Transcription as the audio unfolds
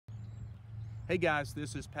Hey guys,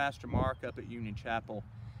 this is Pastor Mark up at Union Chapel.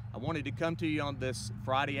 I wanted to come to you on this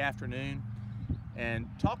Friday afternoon and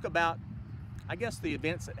talk about, I guess, the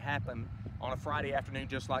events that happened on a Friday afternoon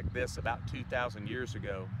just like this about 2,000 years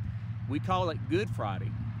ago. We call it Good Friday.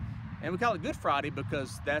 And we call it Good Friday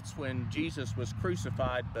because that's when Jesus was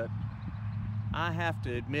crucified, but I have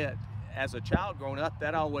to admit, as a child growing up,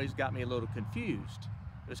 that always got me a little confused.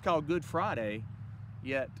 It's called Good Friday,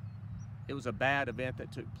 yet it was a bad event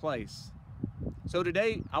that took place. So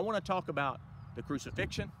today I want to talk about the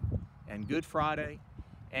crucifixion and Good Friday,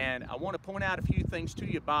 and I want to point out a few things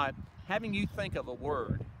to you by having you think of a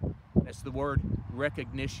word. It's the word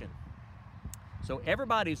recognition. So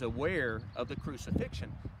everybody's aware of the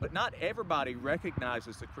crucifixion, but not everybody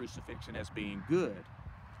recognizes the crucifixion as being good.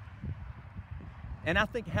 And I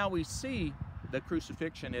think how we see the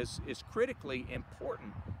crucifixion is critically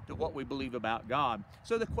important to what we believe about God.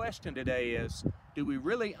 So the question today is, do we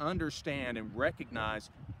really understand and recognize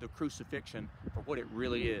the crucifixion for what it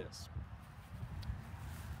really is?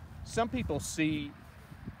 Some people see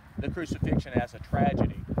the crucifixion as a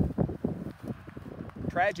tragedy.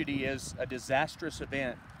 Tragedy is a disastrous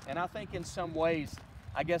event, and I think in some ways,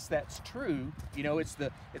 I guess that's true. You know, it's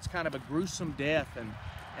kind of a gruesome death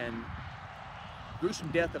and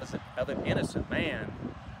gruesome death of an innocent man,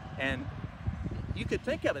 and you could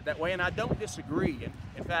think of it that way, and I don't disagree. And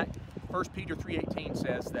in fact, 1 Peter 3:18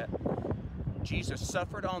 says that Jesus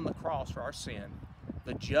suffered on the cross for our sin,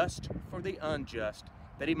 the just for the unjust,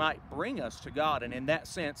 that he might bring us to God. And in that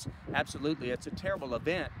sense, absolutely, it's a terrible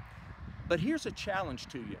event. But here's a challenge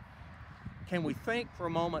to you. Can we think for a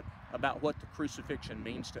moment about what the crucifixion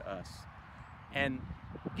means to us and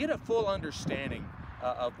get a full understanding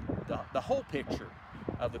of the whole picture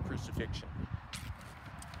of the crucifixion?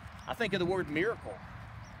 I think of the word miracle.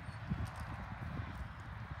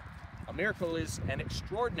 A miracle is an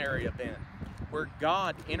extraordinary event where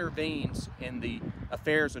God intervenes in the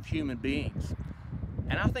affairs of human beings.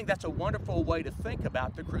 And I think that's a wonderful way to think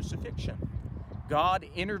about the crucifixion. God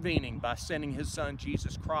intervening by sending his son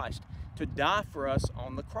Jesus Christ to die for us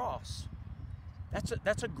on the cross.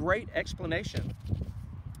 That's a great explanation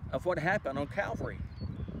of what happened on Calvary.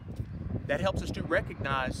 That helps us to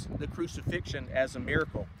recognize the crucifixion as a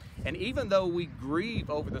miracle. And even though we grieve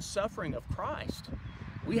over the suffering of Christ,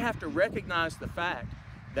 we have to recognize the fact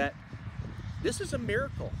that this is a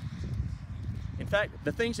miracle. In fact,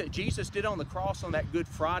 the things that Jesus did on the cross on that Good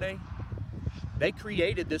Friday, they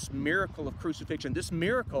created this miracle of crucifixion, this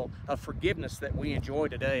miracle of forgiveness that we enjoy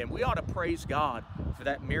today. And we ought to praise God for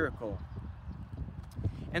that miracle.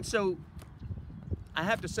 And so I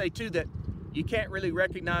have to say too that you can't really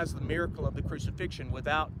recognize the miracle of the crucifixion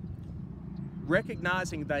without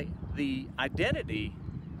recognizing the identity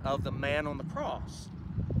of the man on the cross.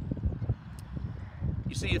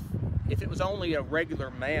 You see, if it was only a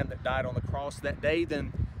regular man that died on the cross that day,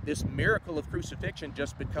 then this miracle of crucifixion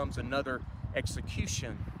just becomes another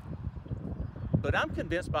execution. But I'm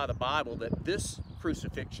convinced by the Bible that this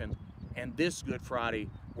crucifixion and this Good Friday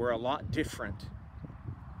were a lot different.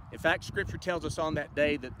 In fact, Scripture tells us on that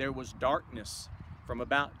day that there was darkness from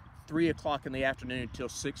about 3 o'clock in the afternoon till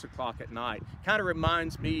 6 o'clock at night. Kind of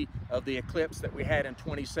reminds me of the eclipse that we had in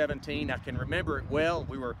 2017. I can remember it well.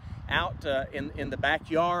 We were out in the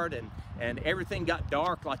backyard and everything got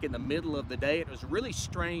dark like in the middle of the day. It was a really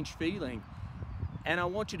strange feeling. And I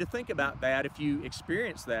want you to think about that. If you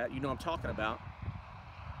experience that, you know what I'm talking about.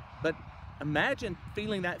 But imagine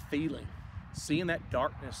feeling that feeling, seeing that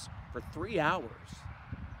darkness for 3 hours.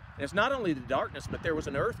 And it's not only the darkness, but there was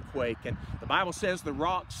an earthquake, and the Bible says the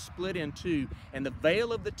rocks split in two, and the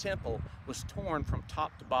veil of the temple was torn from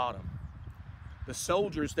top to bottom. The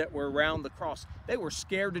soldiers that were around the cross, they were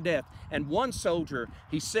scared to death. And one soldier,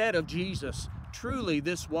 he said of Jesus, "Truly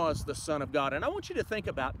this was the Son of God." And I want you to think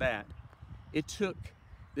about that. It took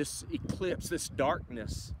this eclipse, this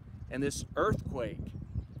darkness, and this earthquake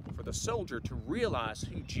for the soldier to realize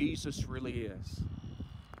who Jesus really is.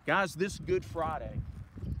 Guys, this Good Friday,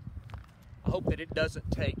 I hope that it doesn't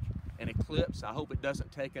take an eclipse. I hope it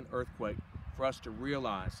doesn't take an earthquake for us to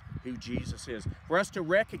realize who Jesus is, for us to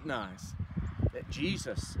recognize that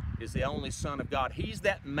Jesus is the only Son of God. He's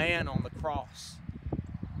that man on the cross.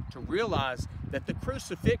 To realize that the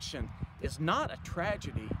crucifixion is not a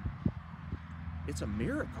tragedy, it's a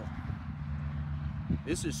miracle.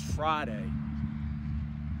 This is Friday.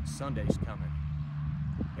 Sunday's coming.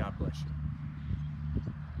 God bless you.